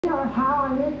How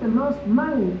I make the most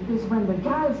money is when the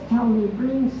guys tell me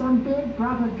bring some big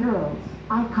brother girls.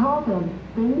 I call them.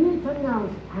 They need to know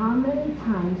how many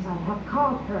times I have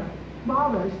called her.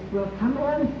 Ballers will come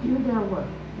and do their work.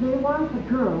 They want the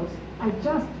girls. I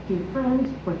just be friends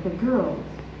with the girls.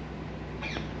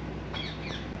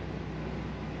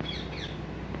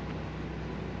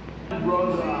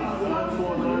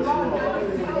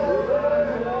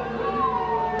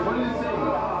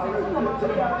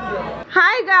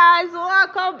 Hi guys,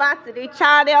 welcome back to the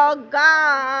channel.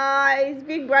 Guys,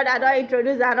 Big Brother don't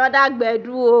introduce another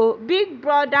gbedu. Big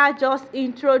Brother just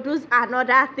introduced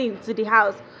another thing to the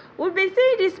house. We've been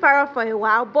seeing this parrot for a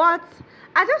while, but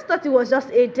I just thought it was just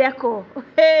a deco.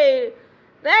 Hey,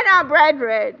 men and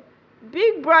brethren,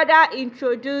 Big Brother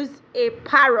introduced a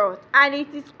parrot and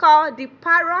it is called the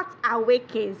Parrot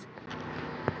Awakens.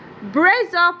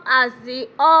 Brace up as the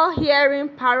all-hearing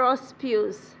parrot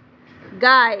spills.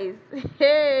 Guys,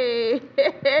 hey,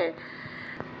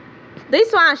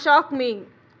 this one shocked me,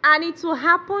 and it will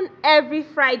happen every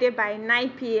Friday by 9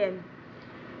 p.m.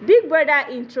 Big Brother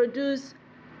introduced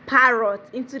Parrot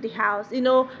into the house. You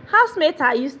know, housemates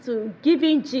are used to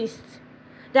giving gist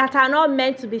that are not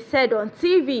meant to be said on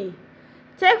TV.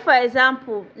 Take for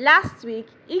example, last week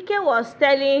Ike was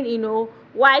telling, you know,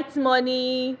 White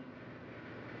Money,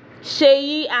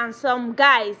 Sheyi and some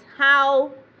guys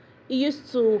how he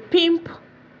used to pimp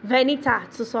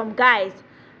Venita to some guys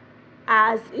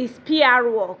as his PR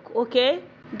work, okay?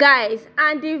 Guys,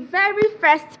 and the very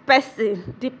first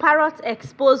person the parrot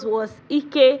exposed was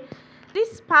Ike.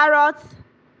 This parrot's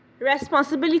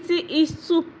responsibility is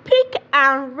to pick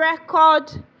and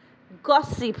record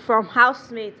gossip from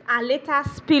housemates and later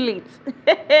spill it.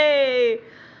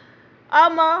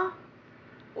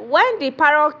 When the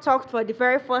parrot talked for the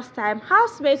very first time,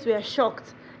 housemates were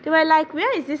shocked. They were like,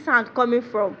 where is this sound coming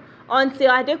from?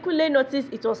 Until Adekunle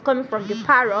noticed it was coming from the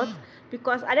parrot,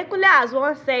 because Adekunle has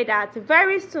once said that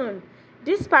very soon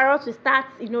this parrot will start,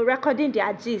 you know, recording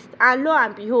their gist. And lo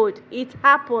and behold, it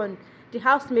happened. The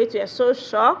housemates were so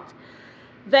shocked.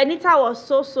 Venita was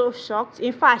so shocked.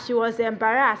 In fact, she was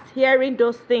embarrassed hearing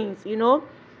those things, you know.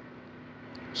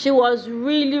 She was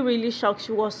really shocked.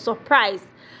 She was surprised.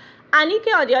 And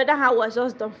Ike, on the other hand, was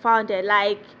just dumbfounded.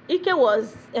 Like, Ike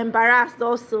was embarrassed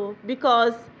also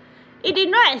because he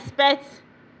did not expect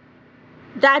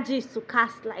that gist to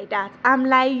cast like that. I'm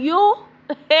like, yo,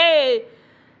 hey,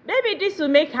 maybe this will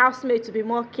make housemates to be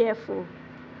more careful,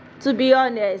 to be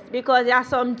honest, because there are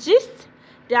some gists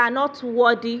that are not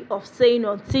worthy of saying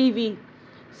on TV.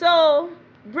 So,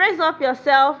 brace up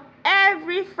yourself.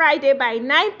 Every Friday by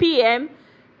 9 p.m.,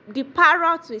 the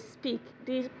parrot will speak.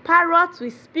 The parrot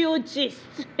will spill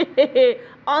gist,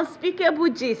 unspeakable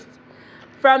gist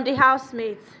from the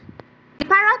housemates. The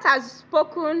parrot has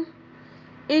spoken.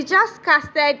 He just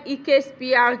casted Ike's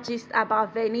PR gist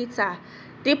about Venita.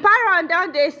 The parrot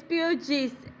down they spill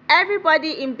gist.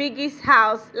 Everybody in Biggie's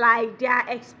house, like their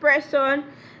expression,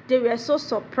 they were so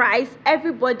surprised.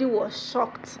 Everybody was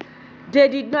shocked. They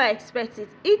did not expect it.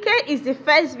 Ike is the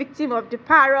first victim of the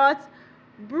parrot.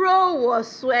 Bro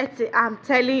was sweating. I'm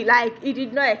telling you, like, he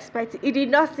did not expect it. He did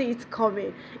not see it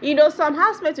coming. You know, some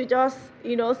housemates will just,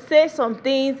 you know, say some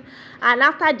things, and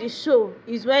after the show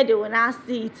is when they will not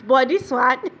see it. But this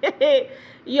one,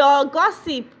 your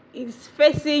gossip is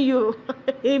facing you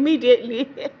immediately.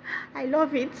 I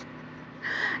love it.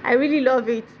 I really love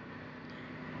it.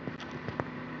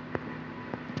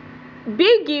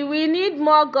 Biggie, we need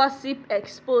more gossip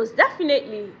exposed.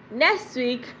 Definitely. Next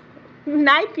week,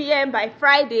 9 p.m. by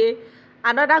Friday,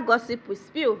 another gossip will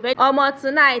spill.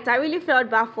 Tonight, I really felt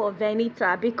bad for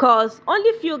Venita because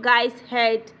only few guys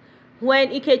heard when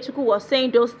Ikechukwu was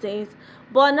saying those things.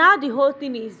 But now the whole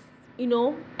thing is, you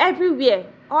know, everywhere.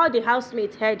 All the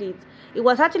housemates heard it. It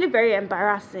was actually very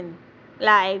embarrassing.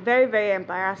 Like, very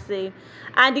embarrassing.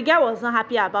 And the girl was not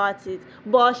happy about it.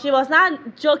 But she was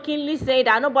not jokingly saying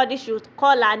that nobody should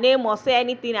call her name or say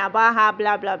anything about her,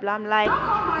 blah, blah, blah. I'm like, don't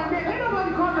call my name. Ain't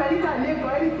nobody call Venita name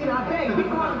for anything. I beg,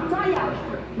 because I'm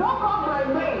tired. Don't call my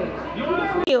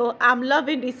name. I'm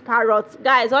loving this parrot.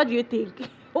 Guys, what do you think?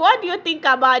 What do you think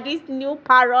about this new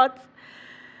parrot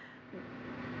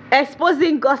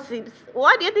exposing gossips?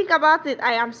 What do you think about it?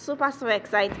 I am super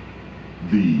excited.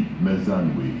 The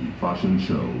Runway fashion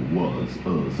show was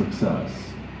a success.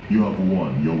 You have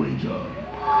won your wager.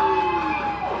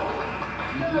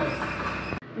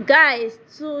 Guys,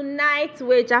 tonight's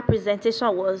wager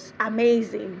presentation was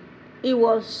amazing. It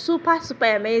was super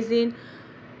amazing.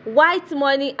 White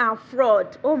Money and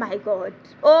Fraud. Oh my god,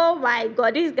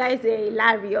 these guys are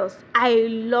hilarious. I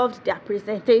loved their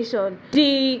presentation.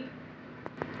 The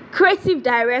creative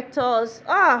directors,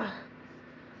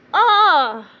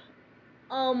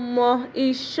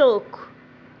 Is shock.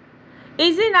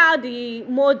 Is it now the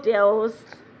models?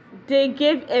 They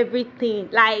gave everything,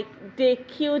 like they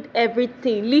killed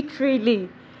everything, literally.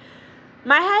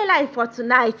 My highlight for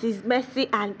tonight is Messi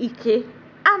and Ike.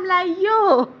 I'm like,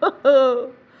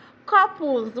 yo,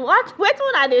 couples, what? Wait,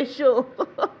 when are they show?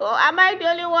 Am I the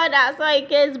only one that saw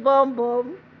Ike's bum?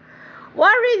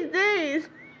 What is this?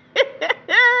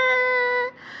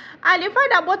 And the fact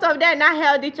that both of them now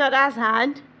held each other's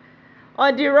hand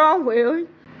on the runway.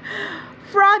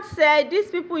 Fraud said these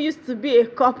people used to be a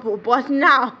couple, but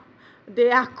now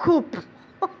they are couple.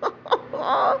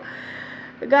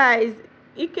 Guys,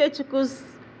 Ikechukwu's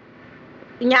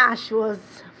nyash was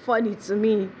funny to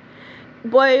me,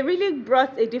 but it really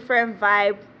brought a different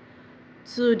vibe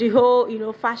to the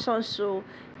whole, fashion show.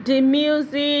 The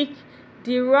music,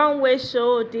 the runway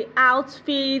show, the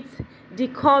outfits, the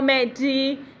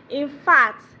comedy. In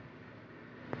fact,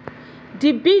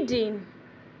 the bidding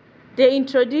they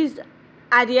introduced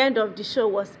at the end of the show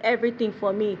was everything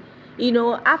for me.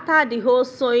 After the whole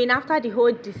sewing, after the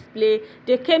whole display,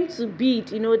 they came to bid.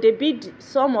 They bid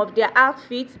some of their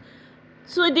outfits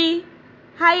to the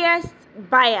highest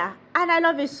buyer, and I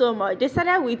love it so much. They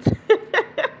started with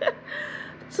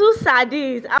 2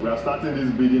 sardines. We are starting this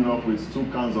bidding off with 2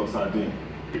 cans of sardine.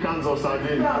 3 cans of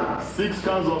sardine, 6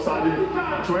 cans of sardine,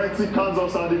 20 cans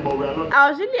of sardine, but we are not.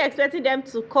 I was really expecting them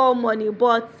to call money,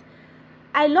 but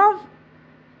I love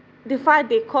the fact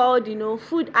they called,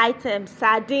 food items,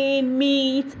 sardine,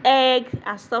 meat, egg,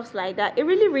 and stuff like that. It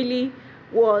really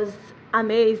was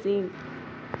amazing.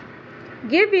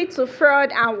 Give it to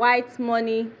Fraud and White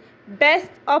Money, best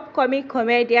upcoming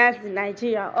comedians in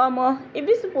Nigeria. If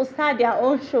these people start their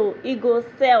own show, it go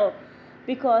sell,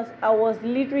 because I was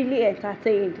literally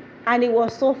entertained and it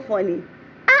was so funny.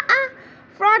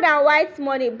 Fraud and White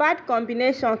Money, bad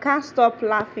combination, can't stop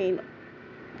laughing.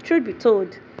 Truth be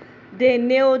told, they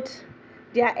nailed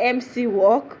their MC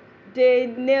work. They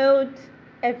nailed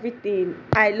everything.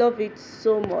 I love it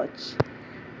so much.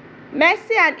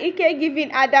 Messi and Ike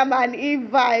giving Adam and Eve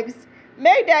vibes.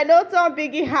 Make them not turn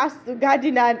Biggie house to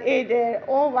Garden and Eden.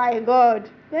 Oh my God.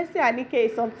 Messi and Ike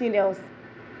is something else.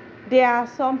 They are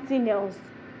something else.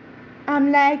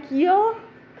 I'm like, yo,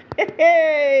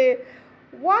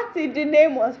 what in the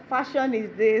name of fashion is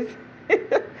this?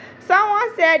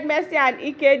 Someone said Messi and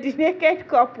Ike, the naked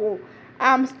couple.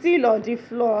 I'm still on the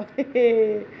floor.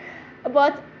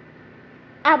 But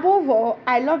above all,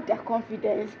 I love their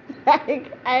confidence.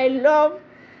 I love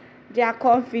their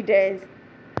confidence.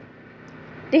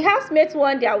 The housemates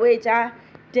won their wager.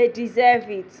 They deserve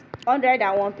it.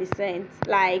 101%.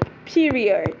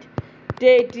 Period.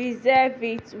 They deserve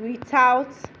it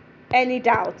without any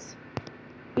doubt.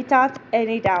 Without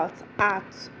any doubt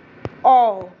at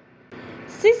all.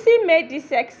 Sissy made this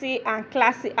sexy and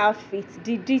classy outfit.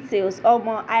 The details.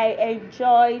 I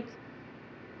enjoyed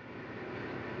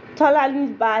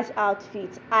Tolani's badge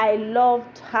outfit. I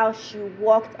loved how she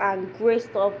walked and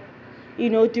graced up,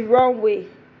 the runway.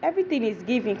 Everything is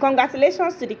giving.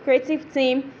 Congratulations to the creative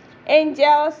team.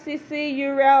 Angel, Sissy,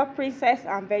 Uriel, Princess,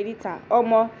 and Benita.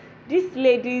 These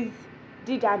ladies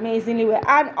did amazingly well.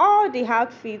 And all the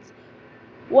outfits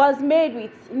was made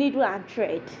with needle and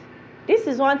thread. This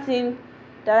is one thing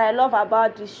that I love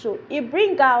about this show. It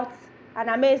brings out an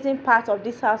amazing part of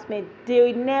this housemate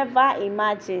they never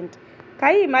imagined.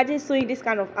 Can you imagine sewing this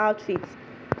kind of outfit?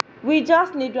 We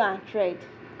just needle and thread.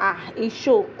 It's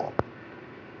shock.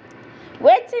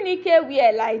 Wetin Ike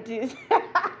wear like this?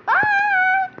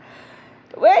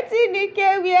 Wetin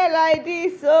Ike wear like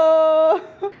this?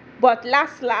 But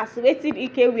last, wetin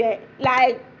Ike wear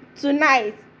like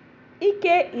tonight?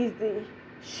 Ike is the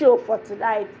show for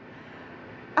tonight.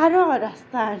 I don't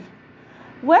understand.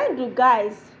 When do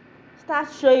guys start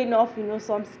showing off,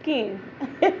 some skin?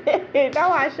 That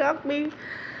one shocked me.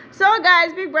 So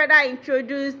guys, Big Brother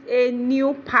introduced a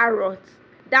new Parrot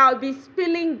that will be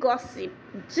spilling gossip,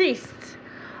 gist,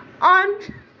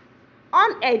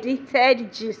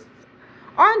 unedited gist,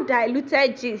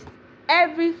 undiluted gist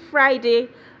every Friday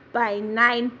by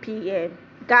 9 p.m.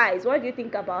 Guys, what do you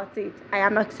think about it? I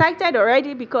am excited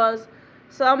already because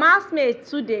some housemates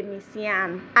too dey miss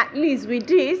yam. At least with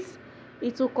this,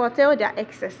 it will curtail their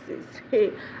excesses.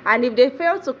 And if they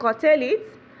fail to curtail it,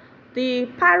 the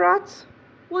Parrot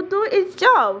will do its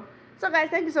job. So guys,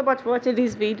 thank you so much for watching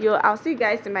this video. I'll see you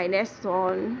guys in my next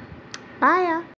one. Bye.